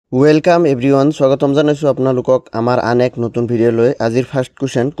Welcome everyone. স্বাগতম জানাইছো আপোনালোকক আমাৰ আন এক নতুন ভিডিঅ' লৈ। আজিৰ first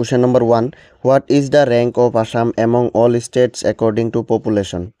question number 1. What is the rank of Assam among all states according to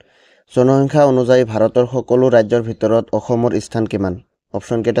population? জনসংখ্যা অনুযায়ী ভাৰতৰ সকলো ৰাজ্যৰ ভিতৰত অসমৰ স্থান কিমান?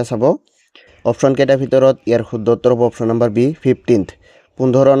 অপচন কেইটা চাব। অপচন কেইটাৰ ভিতৰত ইয়াৰ শুদ্ধ উত্তৰ হ'ব option number B 15th।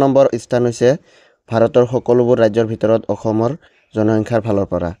 15 number স্থান হৈছে ভাৰতৰ সকলোবোৰ ৰাজ্যৰ ভিতৰত অসমৰ জনসংখ্যাৰ ফালৰ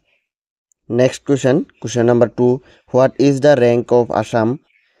পৰা। Next question number 2. What is the rank of Assam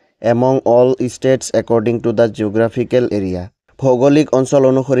among all states according to the geographical area? ভৌগোলিক অঞ্চল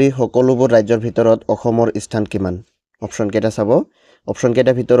অনুসৰি সকলোবোৰ ৰাজ্যৰ ভিতৰত অসমৰ স্থান কিমান? অপচন কেইটা চাব। অপচন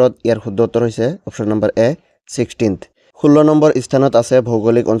কেইটাৰ ভিতৰত ইয়াৰ শুদ্ধ উত্তৰ হৈছে অপচন নম্বৰ এ 16th। 16 নম্বৰ স্থানত আছে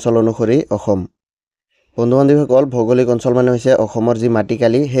ভৌগোলিক অঞ্চল অনুসৰি অসম। বন্ধু-বান্ধৱীসকল, ভৌগোলিক অঞ্চল মানে হৈছে অসমৰ যি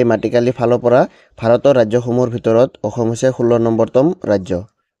মাটিকালি, সেই মাটিকালি ফালৰ পৰা ভাৰতৰ ৰাজ্যসমূহৰ ভিতৰত অসম হৈছে 16 নম্বৰতম ৰাজ্য।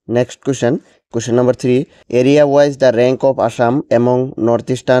 Next question number 3. Area wise the rank of Assam among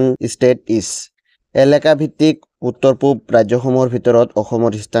northeastern state is. এলেকা ভিত্তিক উত্তৰ পূব ৰাজ্যসমূহৰ ভিতৰত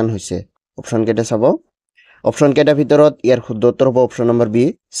অসমৰ স্থান হৈছে। অপচন কেইটা চাব। অপচন কেইটাৰ ভিতৰত ইয়াৰ শুদ্ধ উত্তৰ হ'ব অপচন নম্বৰ বি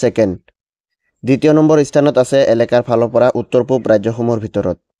 2nd। দ্বিতীয় নম্বৰ স্থানত আছে এলেকাৰ ফালৰ পৰা উত্তৰ পূব ৰাজ্যসমূহৰ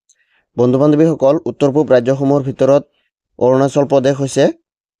ভিতৰত। বন্ধু-বান্ধৱীসকল, উত্তৰ পূব ৰাজ্যসমূহৰ ভিতৰত অৰুণাচল প্ৰদেশ হৈছে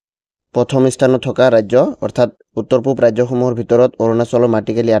প্ৰথম স্থানত থকা ৰাজ্য, অৰ্থাৎ উত্তৰ পূব ৰাজ্যসমূহৰ ভিতৰত অৰুণাচলৰ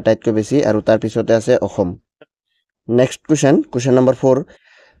মাটিকালি আটাইতকৈ বেছি আৰু তাৰ পিছতে আছে Assam. Next question number 4.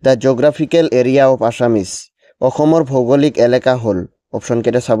 The geographical area of Assamese. অসমৰ ভৌগোলিক এলেকা হ'ল। অপচন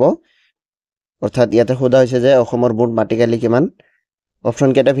কেইটা চাব। অৰ্থাৎ ইয়াতে সোধা হৈছে যে অসমৰ মুঠ মাটিকালি কিমান। অপচন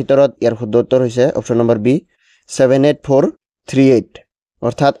কেইটাৰ ভিতৰত ইয়াৰ শুদ্ধ উত্তৰ হৈছে অপচন নম্বৰ বি 78438,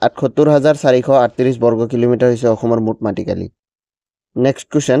 অৰ্থাৎ ৭৮,৪৩৮ বৰ্গ কিলোমিটাৰ হৈছে অসমৰ মুঠ মাটিকালি। Next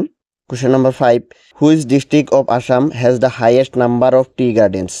Question number 5. Which district of Assam has the highest number of tea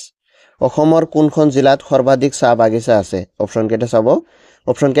gardens? অসমৰ কোনখন জিলাত সৰ্বাধিক চাহ বাগিচা আছে? অপচন কেইটা চাব।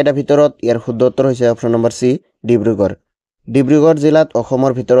 অপচন কেইটাৰ ভিতৰত ইয়াৰ শুদ্ধ উত্তৰ হৈছে option number C Dibrugarh. Dibrugarh জিলাত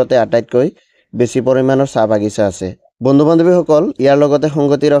অসমৰ ভিতৰতে আটাইতকৈ বেছি পৰিমাণৰ চাহ বাগিচা আছে। বন্ধু-বান্ধৱীসকল, ইয়াৰ লগতে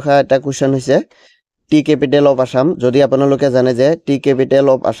সংগতি ৰখা এটা কুৱেশ্যন হৈছে টি কেপিটেল অফ আছাম। যদি আপোনালোকে জানে যে টি কেপিটেল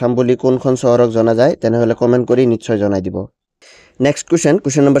অফ আছাম বুলি কোনখন চহৰক জনা যায়, তেনেহ'লে কমেণ্ট কৰি নিশ্চয় জনাই দিব। Next question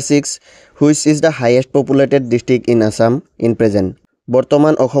number 6. Which is the highest populated district in Assam in present?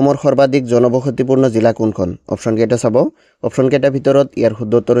 বৰ্তমান অসমৰ সৰ্বাধিক জনবসতিপূৰ্ণ জিলা কোনখন? অপচন কেইটা চাব। অপচন কেইটাৰ ভিতৰত ইয়াৰ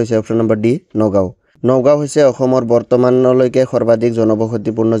শুদ্ধ উত্তৰ হৈছে option number D Nagaon. Nagaon হৈছে অসমৰ বৰ্তমানলৈকে সৰ্বাধিক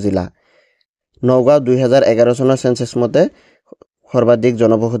জনবসতিপূৰ্ণ জিলা। নগাঁও 2011 চনৰ চেঞ্চাছ মতে সৰ্বাধিক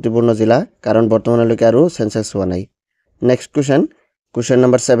জনবসতিপূৰ্ণ জিলা, কাৰণ বৰ্তমানলৈকে আৰু চেঞ্চাছ হোৱা নাই। Next question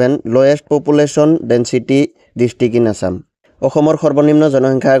number 7. Lowest population density district in Assam. অসমৰ সৰ্বনিম্ন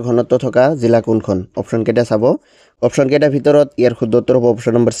জনসংখ্যাৰ ঘনত্ব থকা জিলা কোনখন? অপচন কেইটা চাব। অপচন কেইটাৰ ভিতৰত ইয়াৰ শুদ্ধ উত্তৰ হ'ব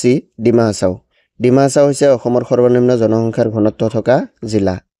option number C Dima Hasao. Dima Hasao হৈছে অসমৰ সৰ্বনিম্ন জনসংখ্যাৰ ঘনত্ব থকা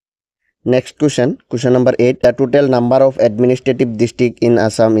জিলা। Next question number 8. The total number of administrative district in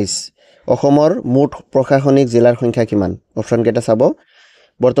Assam is. অসমৰ মুঠ প্ৰশাসনিক জিলাৰ সংখ্যা কিমান? অপচন কেইটা চাব।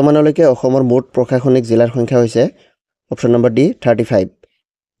 বৰ্তমানলৈকে অসমৰ মুঠ প্ৰশাসনিক জিলাৰ সংখ্যা হৈছে অপচন নম্বৰ ডি 35।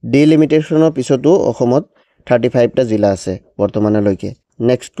 ডিলিমিটেশ্যনৰ পিছতো অসমত 35টা জিলা আছে বৰ্তমানলৈকে।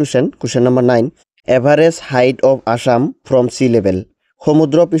 Next question number 9. Average height of Assam from sea level.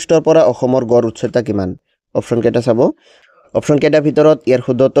 সমুদ্ৰ পৃষ্ঠৰ পৰা অসমৰ গড় উচ্চতা কিমান? অপচন কেইটা চাব। অপচন কেইটাৰ ভিতৰত ইয়াৰ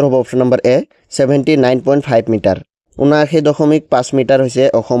শুদ্ধ উত্তৰ হ'ব অপচন নম্বৰ এ 79.5 মিটাৰ। 79.5 মিটাৰ হৈছে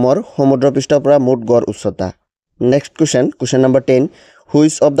অসমৰ সমুদ্ৰ পৃষ্ঠৰ পৰা মুঠ গড় উচ্চতা। Next question number 10.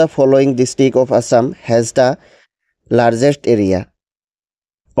 Which of the following district of Assam has the largest area?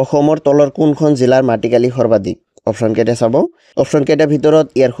 অসমৰ তলৰ কোনখন জিলাৰ মাটিকালি সৰ্বাধিক? অপচন কেইটা চাব। অপচন কেইটাৰ ভিতৰত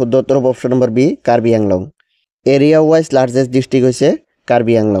ইয়াৰ শুদ্ধ উত্তৰ হ'ব option number B Karbi Anglong. Area wise largest district হৈছে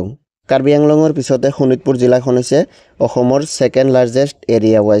কাৰ্বি আংলং। কাৰ্বি আংলঙৰ পিছতে শোণিতপুৰ জিলাখন হৈছে অসমৰ second largest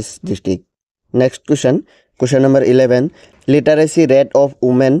area wise district. Next question number 11. লিটাৰেচি rate of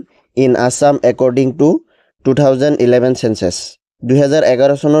women in Assam according to 2011 census.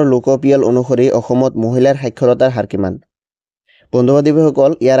 2011 চনৰ লোকপিয়ল অনুসৰি অসমত মহিলাৰ সাক্ষৰতাৰ হাৰ কিমান?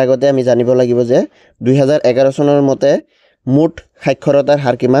 বন্ধু-বান্ধৱীসকল, ইয়াৰ আগতে আমি জানিব লাগিব যে 2011 চনৰ মতে মুঠ সাক্ষৰতাৰ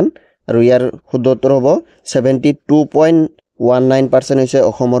হাৰ কিমান, আৰু ইয়াৰ শুদ্ধ উত্তৰ হ'ব 72.19% হৈছে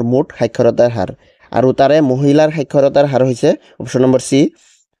অসমৰ মুঠ সাক্ষৰতাৰ হাৰ, আৰু তাৰে মহিলাৰ সাক্ষৰতাৰ হাৰ হৈছে অপচন নম্বৰ চি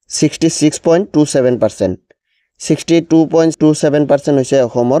 66.27%। 62.27% হৈছে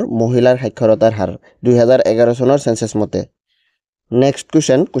অসমৰ মহিলাৰ সাক্ষৰতাৰ হাৰ 2011 চনৰ চেঞ্চাছ মতে। Next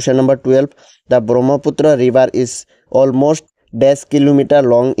question number 12. The Brahmaputra river is almost dash kilometre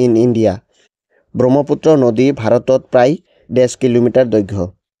long in India. Brahmaputra নদী ভাৰতত প্ৰায় 10 কিলোমিটাৰ দৈৰ্ঘ্য।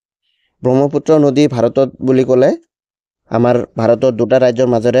 ব্ৰহ্মপুত্ৰ নদী ভাৰতত বুলি ক'লে আমাৰ ভাৰতৰ দুটা ৰাজ্যৰ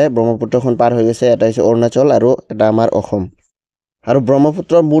মাজেৰে ব্ৰহ্মপুত্ৰখন পাৰ হৈ গৈছে, এটা হৈছে অৰুণাচল আৰু এটা আমাৰ অসম। আৰু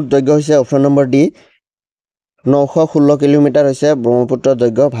ব্ৰহ্মপুত্ৰৰ মুঠ দৈৰ্ঘ্য হৈছে অপশ্যন নম্বৰ ডি 916 কিলোমিটাৰ হৈছে ব্ৰহ্মপুত্ৰৰ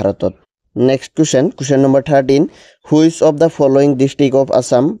দৈৰ্ঘ্য ভাৰতত next question number 13 which of the following district of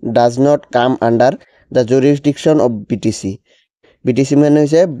Assam does not come under the জুৰিছডিকশ্যন of BTC মানে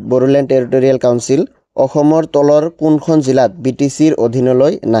হৈছে বড়োলেণ্ড টেৰিটৰিয়েল কাউন্সিল অসমৰ তলৰ কোনখন জিলাত BTCৰ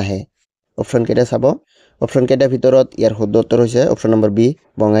অধীনলৈ নাহে অপশ্যন কেইটা চাব অপশ্যন কেইটাৰ ভিতৰত ইয়াৰ শুদ্ধ উত্তৰ হৈছে অপশ্যন নম্বৰ বি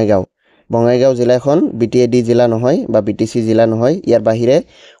বঙাইগাঁও জিলাখন BTAD জিলা নহয় বা BTC জিলা নহয় ইয়াৰ বাহিৰে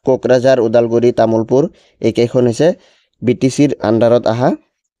কোকৰাঝাৰ ওদালগুৰি তামুলপুৰ এইকেইখন হৈছে BTCৰ আণ্ডাৰত আহা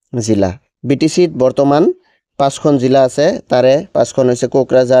জিলা BTCত বৰ্তমান 5খন জিলা আছে তাৰে 5খন হৈছে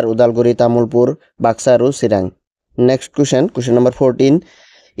কোকৰাঝাৰ ওদালগুৰি তামুলপুৰ বাক্সা আৰু Chirang next question number 14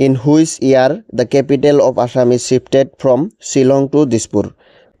 in which year the capital of Assam is shifted from Shillong to Dispur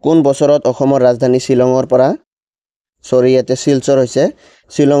কোন বছৰত অসমৰ ৰাজধানী শিলঙৰ পৰা ইয়াতে শিলচৰ হৈছে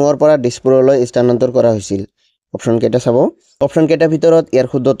শিলঙৰ পৰা দিছপুৰলৈ স্থানান্তৰ কৰা হৈছিল অপশ্যন কেইটা চাব অপশ্যন কেইটাৰ ভিতৰত ইয়াৰ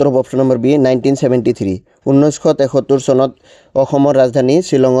শুদ্ধ উত্তৰ হ'ব অপশ্যন নম্বৰ বি 1973 চনত অসমৰ ৰাজধানী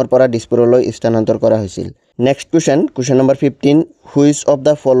শিলঙৰ পৰা দিছপুৰলৈ স্থানান্তৰ কৰা হৈছিল next question number 15 which of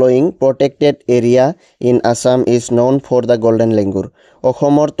the following protected area in Assam is non for the golden লেংগুৰ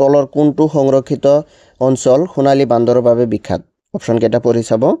অসমৰ তলৰ কোনটো সংৰক্ষিত অঞ্চল সোণালী বান্দৰৰ বাবে বিখ্যাত অপশ্যন কেইটা পঢ়ি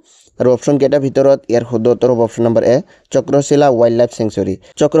চাব আৰু অপশ্যন কেইটাৰ ভিতৰত ইয়াৰ শুদ্ধ উত্তৰ হ'ব অপশ্যন নম্বৰ এ চক্ৰশিলা ৱাইল্ড লাইফ চেঞ্চুৰী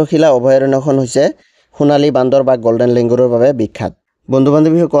চক্ৰশিলা অভয়াৰণ্যখন হৈছে সোণালী বান্দৰ বা গোল্ডেন লেংগুৰৰ বাবে বিখ্যাত বন্ধু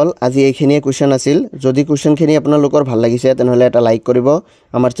বান্ধৱীসকল আজি এইখিনিয়ে কুৱেশ্যন আছিল যদি কুৱেশ্যনখিনি আপোনালোকৰ ভাল লাগিছে তেনেহ'লে এটা লাইক কৰিব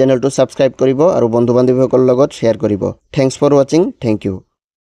আমাৰ চেনেলটো ছাবস্ক্ৰাইব কৰিব আৰু বন্ধু বান্ধৱীসকলৰ লগত শ্বেয়াৰ কৰিব থ্যাংকছ ফৰ ৱাচিং থ্যাংক ইউ